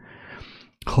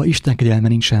 Ha Isten kegyelme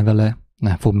nincsen vele,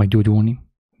 nem fog meggyógyulni.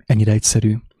 Ennyire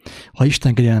egyszerű. Ha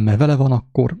Isten kegyelme vele van,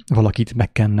 akkor valakit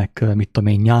megkennek, mit tudom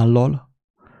én, nyállal,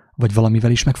 vagy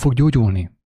valamivel is meg fog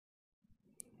gyógyulni.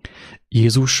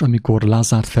 Jézus, amikor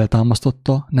Lázárt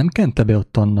feltámasztotta, nem kente be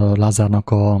ottan Lázárnak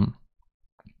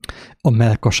a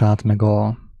mellkasát, meg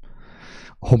a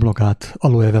homlokát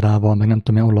aloe verával, meg nem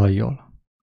tudom, olajjal.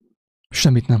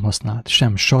 Semmit nem használt.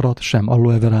 Sem sarat, sem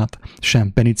aloe verát,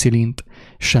 sem penicillint,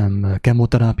 sem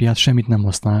kemoterápiát, semmit nem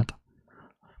használt.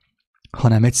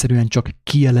 Hanem egyszerűen csak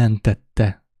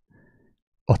kijelentette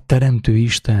a teremtő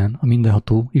Isten, a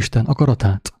mindenható Isten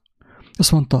akaratát.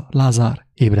 Azt mondta, Lázár,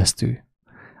 ébresztő.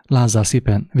 Lázár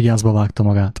szépen vigyázba vágta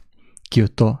magát.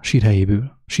 Kijött a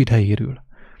sírhelyéről.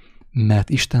 Mert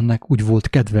Istennek úgy volt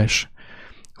kedves,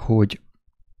 hogy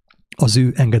az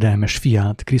ő engedelmes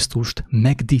fiát, Krisztust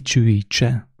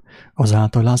megdicsőítse,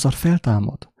 azáltal Lázár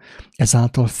feltámad.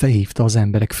 Ezáltal felhívta az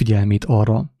emberek figyelmét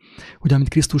arra, hogy amit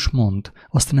Krisztus mond,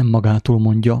 azt nem magától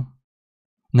mondja,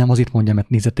 nem azért mondja, mert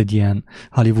nézett egy ilyen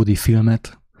hollywoodi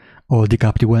filmet, ahol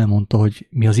DiCaprio elmondta, hogy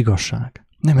mi az igazság.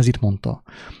 Nem ezért mondta,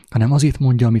 hanem azért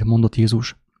mondja, amit mondott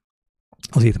Jézus.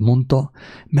 Azért mondta,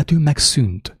 mert ő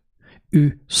megszűnt.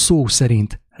 Ő szó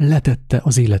szerint letette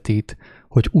az életét,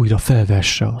 hogy újra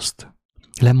felvesse azt.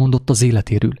 Lemondott az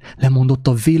életéről, lemondott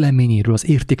a véleményéről, az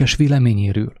értékes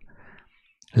véleményéről.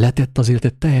 Letett az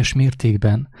életet teljes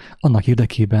mértékben, annak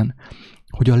érdekében,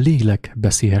 hogy a lélek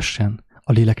beszélhessen,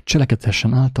 a lélek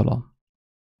cselekedhessen általa.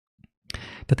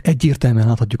 Tehát egyértelműen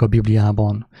láthatjuk a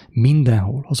Bibliában,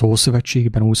 mindenhol, az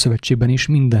Ószövetségben, Újszövetségben is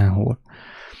mindenhol,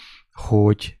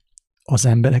 hogy az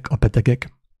emberek, a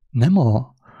betegek nem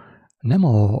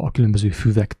a különböző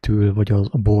füvektől, vagy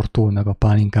a bortól, meg a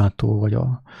pálinkától, vagy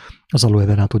az aloe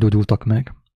verától gyógyultak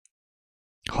meg,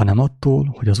 hanem attól,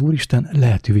 hogy az Úristen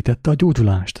lehetővé tette a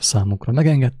gyógyulást számukra.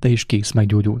 Megengedte, és kész,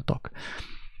 meggyógyultak.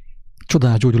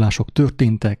 Csodás gyógyulások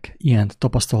történtek, ilyent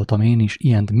tapasztaltam én is,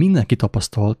 ilyent mindenki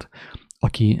tapasztalt,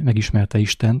 aki megismerte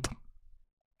Istent.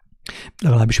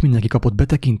 Legalábbis mindenki kapott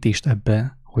betekintést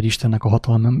ebbe, hogy Istennek a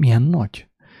hatalma milyen nagy,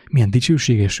 milyen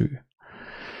dicsőséges ő.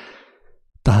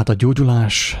 Tehát a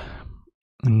gyógyulás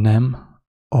nem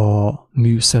a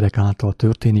műszerek által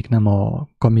történik, nem a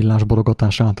kamillás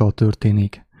borogatás által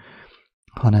történik,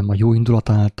 hanem a jó indulat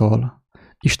által,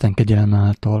 Isten kegyelme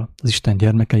által, az Isten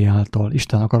gyermekei által,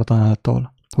 Isten akarata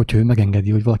által, hogyha ő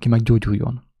megengedi, hogy valaki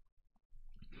meggyógyuljon.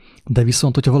 De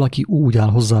viszont, hogyha valaki úgy áll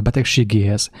hozzá a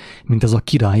betegségéhez, mint ez a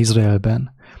király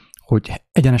Izraelben, hogy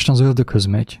egyenesen az ördöghöz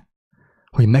megy,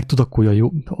 hogy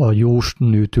megtudakolja a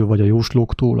jósnőtől, vagy a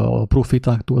jóslóktól, a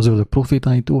profétáktól, az ördög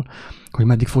profétáitól, hogy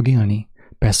meddig fog élni.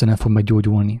 Persze nem fog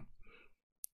meggyógyulni.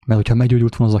 Mert hogyha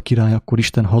meggyógyult volna az a király, akkor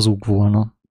Isten hazug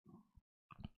volna.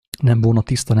 Nem volna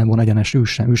tiszta, nem volna egyenes, ő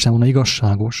sem volna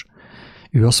igazságos.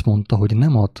 Ő azt mondta, hogy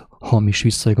nem ad hamis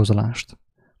visszaigazolást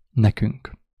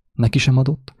nekünk. Neki sem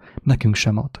adott, nekünk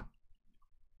sem ad.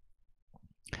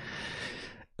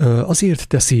 Azért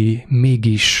teszi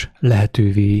mégis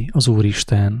lehetővé az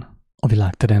Úristen, a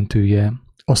világ teremtője,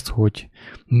 azt, hogy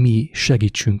mi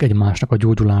segítsünk egymásnak a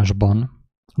gyógyulásban,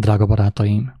 drága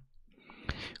barátaim,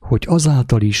 hogy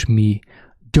azáltal is mi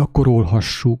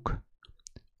gyakorolhassuk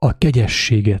a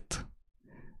kegyességet,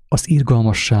 az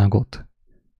irgalmasságot,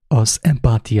 az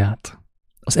empátiát,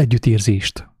 az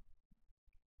együttérzést.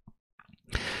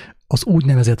 Az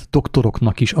úgynevezett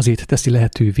doktoroknak is azért teszi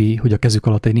lehetővé, hogy a kezük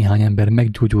alatt egy néhány ember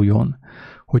meggyógyuljon,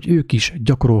 hogy ők is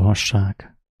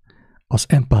gyakorolhassák az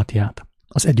empátiát,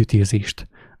 az együttérzést,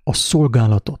 a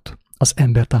szolgálatot, az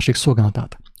embertárség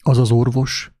szolgálatát. Az az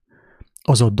orvos,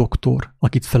 az a doktor,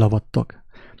 akit felavattak,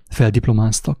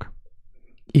 feldiplomáztak,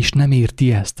 és nem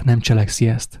érti ezt, nem cselekszi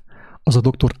ezt, az a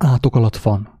doktor átok alatt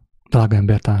van, drága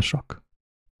embertársak.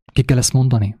 Ki kell ezt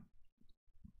mondani?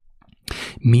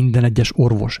 Minden egyes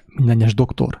orvos, minden egyes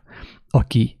doktor,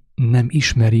 aki nem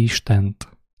ismeri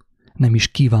Istent, nem is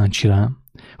kíváncsi rá,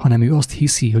 hanem ő azt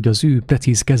hiszi, hogy az ő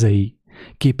precíz kezei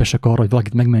képesek arra, hogy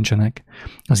valakit megmentsenek,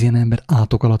 az ilyen ember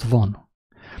átok alatt van.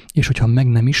 És hogyha meg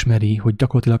nem ismeri, hogy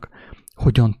gyakorlatilag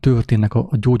hogyan történnek a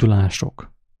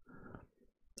gyógyulások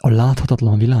a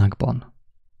láthatatlan világban,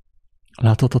 a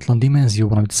láthatatlan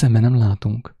dimenzióban, amit szemben nem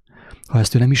látunk, ha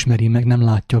ezt ő nem ismeri meg, nem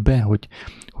látja be,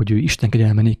 hogy ő Isten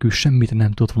kegyelme nélkül semmit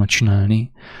nem tud volna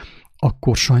csinálni,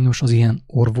 akkor sajnos az ilyen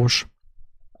orvos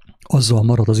azzal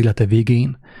marad az élete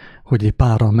végén, hogy egy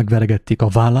párral megveregették a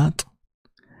vállát,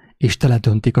 és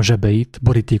teletönték a zsebeit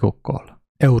borítékokkal,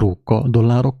 eurókkal,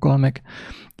 dollárokkal, meg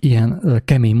ilyen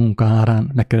kemény munka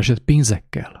árán megkeresett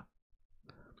pénzekkel.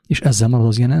 És ezzel marad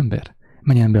az ilyen ember.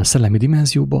 Menjen be a szellemi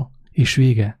dimenzióba, és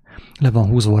vége. Le van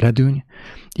húzva a redőny,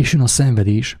 és jön a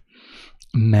szenvedés,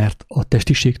 mert a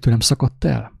testiségtől nem szakadt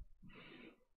el.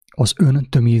 Az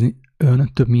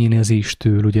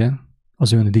öntöményezéstől, ugye,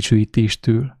 az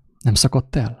öndicsőítéstől nem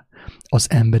szakadt el. Az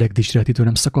emberek dicséretitől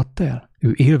nem szakadt el.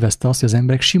 Ő élvezte azt, hogy az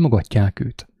emberek simogatják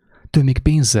őt. Tömik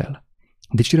pénzzel,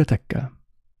 dicséretekkel.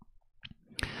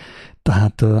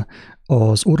 Tehát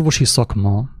az orvosi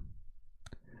szakma,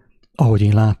 ahogy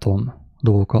én látom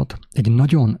dolgokat, egy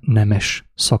nagyon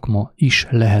nemes szakma is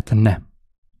lehetne.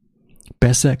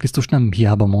 Persze Krisztus nem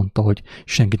hiába mondta, hogy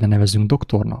senkit ne nevezzünk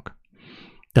doktornak.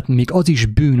 Tehát még az is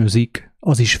bűnözik,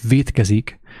 az is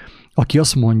vétkezik, aki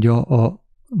azt mondja a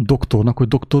doktornak, hogy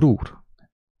doktor úr.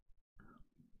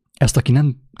 Ezt, aki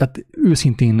nem, tehát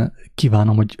őszintén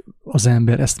kívánom, hogy az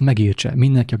ember ezt megértse,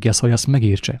 mindenki, aki ezt hallja, ezt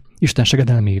megértse, Isten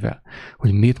segedelmével,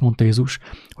 hogy miért mondta Jézus,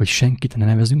 hogy senkit ne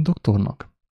nevezünk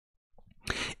doktornak.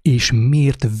 És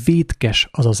miért vétkes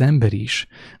az az ember is,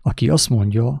 aki azt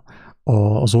mondja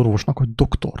az orvosnak, hogy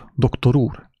doktor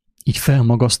úr. Így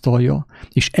felmagasztalja,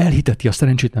 és elhiteti a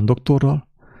szerencsétlen doktorral,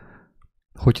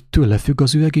 hogy tőle függ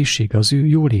az ő egészsége, az ő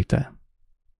jóléte.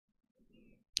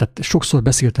 Tehát sokszor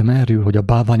beszéltem erről, hogy a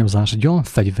bálványozás egy olyan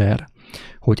fegyver,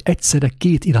 hogy egyszerre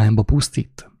két irányba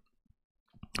pusztít.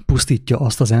 Pusztítja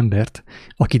azt az embert,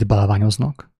 akit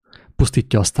bálványoznak,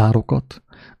 pusztítja a sztárokat,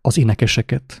 az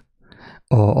énekeseket,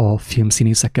 a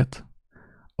filmszínészeket,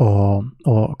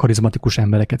 a karizmatikus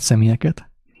embereket,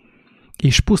 személyeket,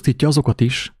 és pusztítja azokat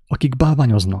is, akik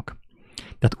bálványoznak.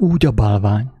 Tehát úgy a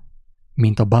bálvány,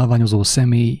 mint a bálványozó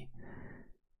személy,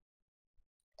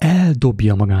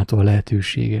 eldobja magától a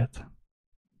lehetőséget,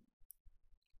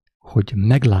 hogy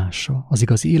meglássa az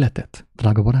igazi életet,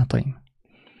 drága barátaim.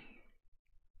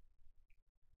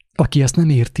 Aki ezt nem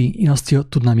érti, én azt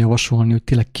tudnám javasolni, hogy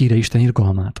tényleg kérje Isten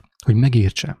irgalmát, hogy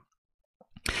megértse.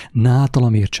 Ne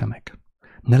általam értse meg.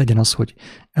 Ne legyen az, hogy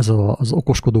ez az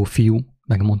okoskodó fiú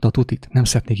megmondta a tutit. Nem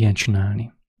szeretnék ilyen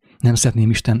csinálni. Nem szeretném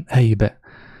Isten helyébe,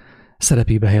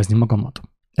 szerepébe helyezni magamat.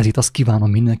 Ezért azt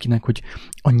kívánom mindenkinek, hogy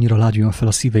annyira lágyuljon fel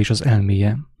a szíve és az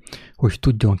elméje, hogy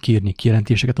tudjon kérni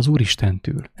kijelentéseket az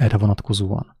Úristentől erre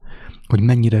vonatkozóan. Hogy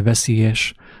mennyire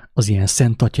veszélyes az ilyen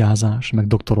szentatyázás, meg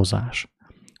doktorozás.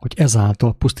 Hogy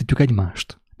ezáltal pusztítjuk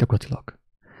egymást gyakorlatilag.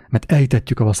 Mert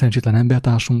elhitetjük a szerencsétlen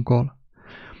embertársunkkal,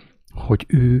 hogy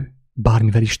ő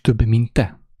bármivel is több, mint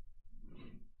te.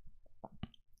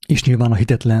 És nyilván a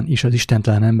hitetlen és az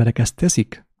istentelen emberek ezt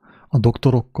teszik a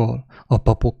doktorokkal, a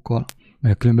papokkal,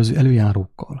 meg a különböző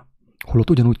előjárókkal. Holott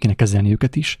ugyanúgy kéne kezelni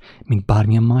őket is, mint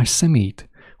bármilyen más személyt,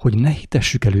 hogy ne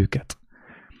hitessük el őket,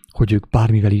 hogy ők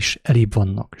bármivel is elébb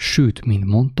vannak. Sőt, mint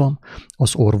mondtam,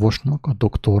 az orvosnak, a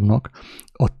doktornak,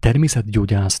 a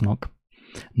természetgyógyásznak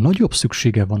nagyobb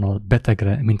szüksége van a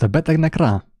betegre, mint a betegnek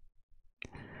rá.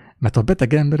 Mert a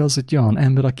beteg ember az egy olyan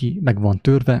ember, aki meg van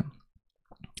törve.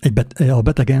 A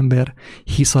beteg ember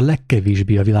hisz a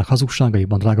legkevésbé a világ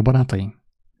hazugságaiban, drága barátaim.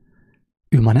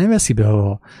 Ő már nem veszi be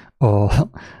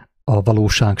a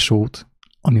valóságsót,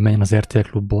 ami menjen az RTL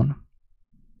klubban.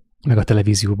 meg a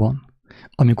televízióban.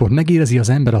 Amikor megérezi az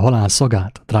ember a halál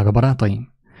szagát, drága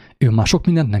barátaim, ő már sok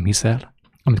mindent nem hisz el,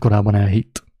 amit korábban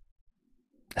elhitt.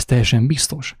 Ez teljesen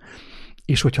biztos.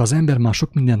 És hogyha az ember már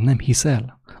sok mindent nem hisz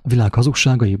el a világ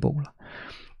hazugságaiból,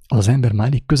 az ember már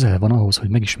elég közel van ahhoz, hogy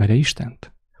megismerje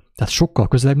Istent. Tehát sokkal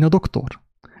közelebb, mint a doktor,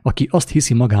 aki azt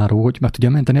hiszi magáról, hogy meg tudja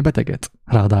menteni a beteget,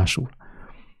 ráadásul.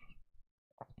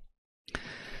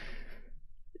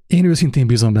 Én őszintén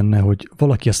bízom benne, hogy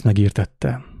valaki ezt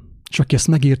megértette. És aki ezt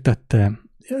megértette,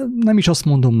 nem is azt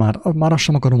mondom már azt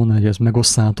sem akarom mondani, hogy ezt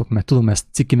megosszátok, mert tudom ezt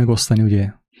ciki megosztani,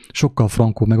 ugye, sokkal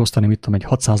frankó megosztani, mit tudom, egy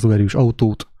 600 lóerős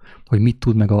autót, hogy mit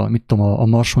tud, meg a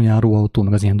marson járó autó,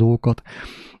 meg az ilyen dolgokat.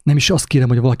 Nem is azt kérem,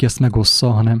 hogy valaki ezt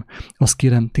megossza, hanem azt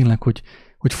kérem tényleg,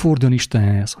 hogy forduljon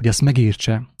Istenhez, hogy ezt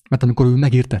megértse, mert amikor ő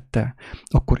megértette,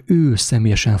 akkor ő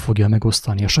személyesen fogja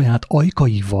megosztani a saját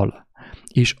ajkaival,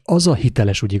 és az a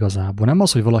hiteles úgy igazából. Nem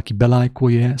az, hogy valaki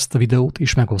belájkolja ezt a videót,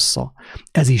 és megossza.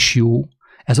 Ez is jó,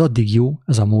 ez addig jó,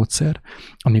 ez a módszer,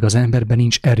 amíg az emberben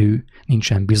nincs erő,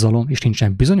 nincsen bizalom, és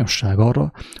nincsen bizonyosság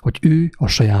arra, hogy ő a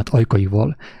saját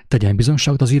ajkaival tegyen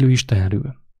bizonyságot az élő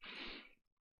Istenről.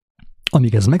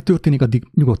 Amíg ez megtörténik, addig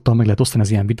nyugodtan meg lehet osztani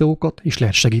az ilyen videókat, és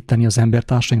lehet segíteni az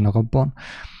embertársainknak abban,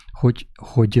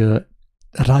 hogy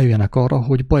rájöjjenek arra,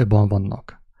 hogy bajban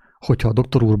vannak. Hogyha a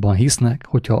doktor úrban hisznek,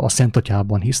 hogyha a Szent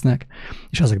Atyában hisznek,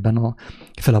 és ezekben a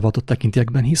felavatott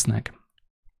tekintélyekben hisznek.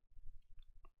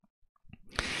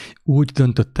 Úgy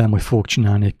döntöttem, hogy fogok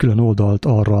csinálni egy külön oldalt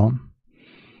arra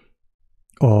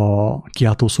a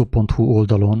kiáltószó.hu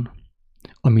oldalon,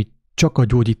 ami csak a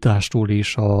gyógyításról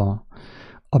és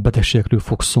a betegségekről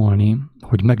fog szólni,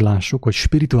 hogy meglássuk, hogy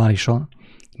spirituálisan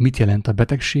mit jelent a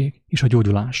betegség és a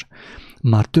gyógyulás.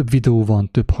 Már több videó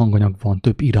van, több hanganyag van,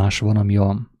 több írás van, ami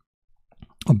a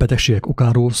betegségek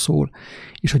okáról szól,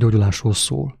 és a gyógyulásról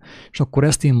szól. És akkor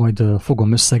ezt én majd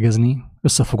fogom összegezni,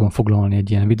 össze fogom foglalni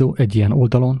egy ilyen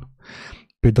oldalon,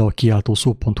 például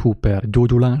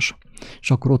kiáltószó.hu/gyógyulás,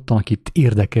 és akkor ottan, akit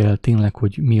érdekel tényleg,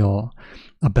 hogy mi a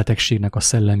betegségnek a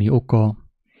szellemi oka,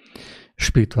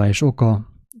 spirituális oka,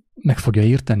 meg fogja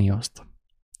érteni azt,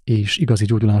 és igazi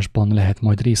gyógyulásban lehet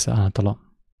majd része általa.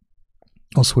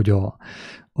 Az, hogy a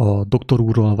doktor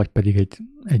úrral, vagy pedig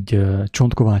egy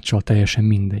csontkováccsal teljesen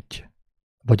mindegy,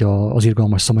 vagy az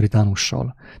irgalmas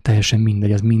szamaritánussal teljesen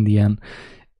mindegy, ez mind ilyen,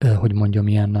 hogy mondjam,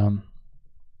 ilyen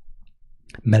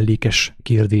mellékes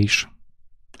kérdés.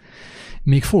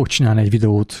 Még fogok csinálni egy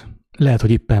videót, lehet,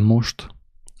 hogy éppen most,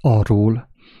 arról,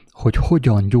 hogy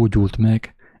hogyan gyógyult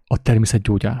meg a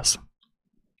természetgyógyász.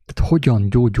 Tehát hogyan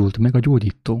gyógyult meg a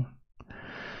gyógyító.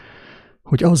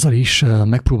 Hogy azzal is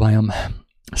megpróbáljam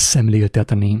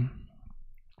szemléltetni,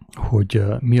 hogy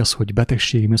mi az, hogy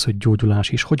betegség, mi az, hogy gyógyulás,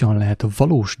 és hogyan lehet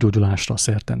valós gyógyulásra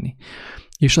szert tenni.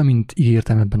 És amint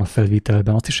ígértem ebben a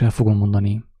felvételben, azt is el fogom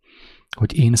mondani,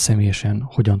 hogy én személyesen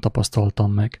hogyan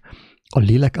tapasztaltam meg a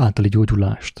lélek általi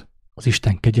gyógyulást, az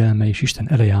Isten kegyelme és Isten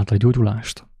ereje általi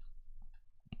gyógyulást.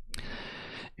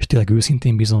 És tényleg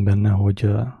őszintén bízom benne, hogy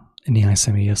néhány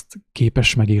személy ezt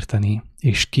képes megérteni,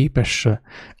 és képes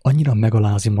annyira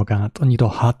megalázni magát, annyira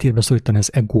háttérbe szorítani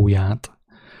az egóját,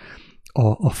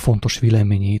 a fontos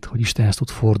véleményét, hogy Istenhez tud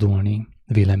fordulni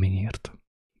véleményért,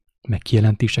 meg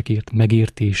kijelentésekért,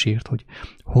 megértésért, hogy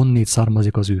honnét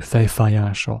származik az ő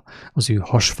fejfájása, az ő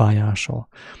hasfájása,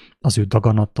 az ő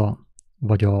daganata,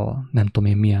 vagy a nem tudom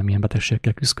én milyen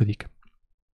betegségekkel küszködik,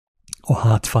 a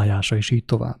hátfájása, és így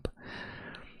tovább.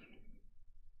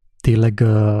 Tényleg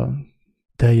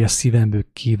teljes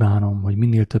szívemből kívánom, hogy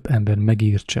minél több ember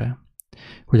megértse,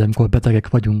 hogy amikor betegek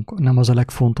vagyunk, nem az a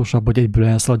legfontosabb, hogy egyből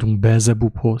elszaladjunk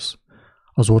Belzebubhoz,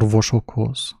 az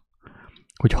orvosokhoz,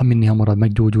 hogy ha minél hamarabb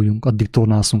meggyógyuljunk, addig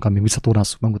tornászunk, amíg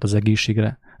visszatornászunk magunkat az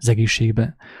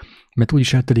egészségbe. Mert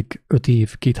úgyis eltelik 5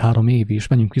 év, 2-3 év, és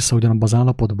menjünk vissza ugyanabba az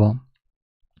állapotba.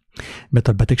 Mert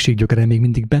a betegség gyökere még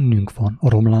mindig bennünk van, a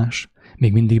romlás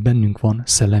még mindig bennünk van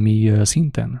szellemi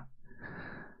szinten.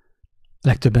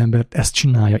 Legtöbb ember ezt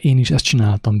csinálja, én is ezt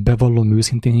csináltam, bevallom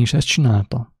őszintén, én is ezt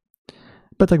csináltam.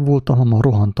 Beteg voltam, hamar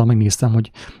rohantam, megnéztem,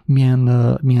 hogy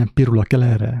milyen pirula kell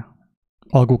erre.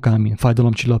 Algokámin,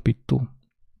 fájdalomcsillapító.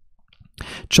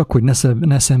 Csak hogy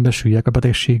ne szembesüljek a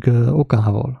betegség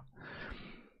okával.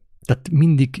 Tehát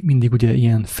mindig ugye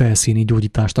ilyen felszíni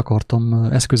gyógyítást akartam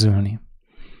eszközölni.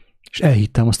 És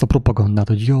elhittem azt a propagandát,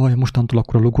 hogy jaj, mostantól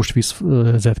akkor a logos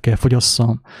vízet kell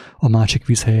fogyasszam a másik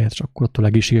víz helyett, és akkor attól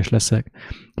egészséges leszek,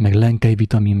 meg lenkei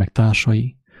vitamin, meg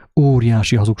társai.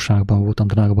 Óriási hazugságban voltam,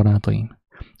 drága barátaim,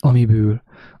 amiből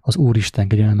az Úristen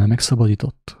kegyelme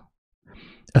megszabadított.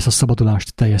 Ezt a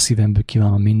szabadulást teljes szívemből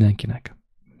kívánom mindenkinek.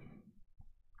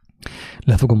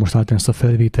 Le fogom most állítani ezt a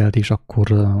felvételt, és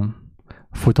akkor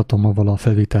folytatom avval a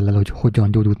felvétellel, hogy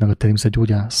hogyan gyógyult meg a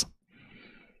természetgyógyász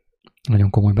nagyon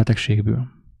komoly betegségből.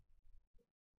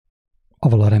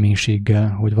 Avval a reménységgel,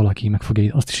 hogy valaki meg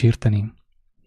fogja azt is érteni,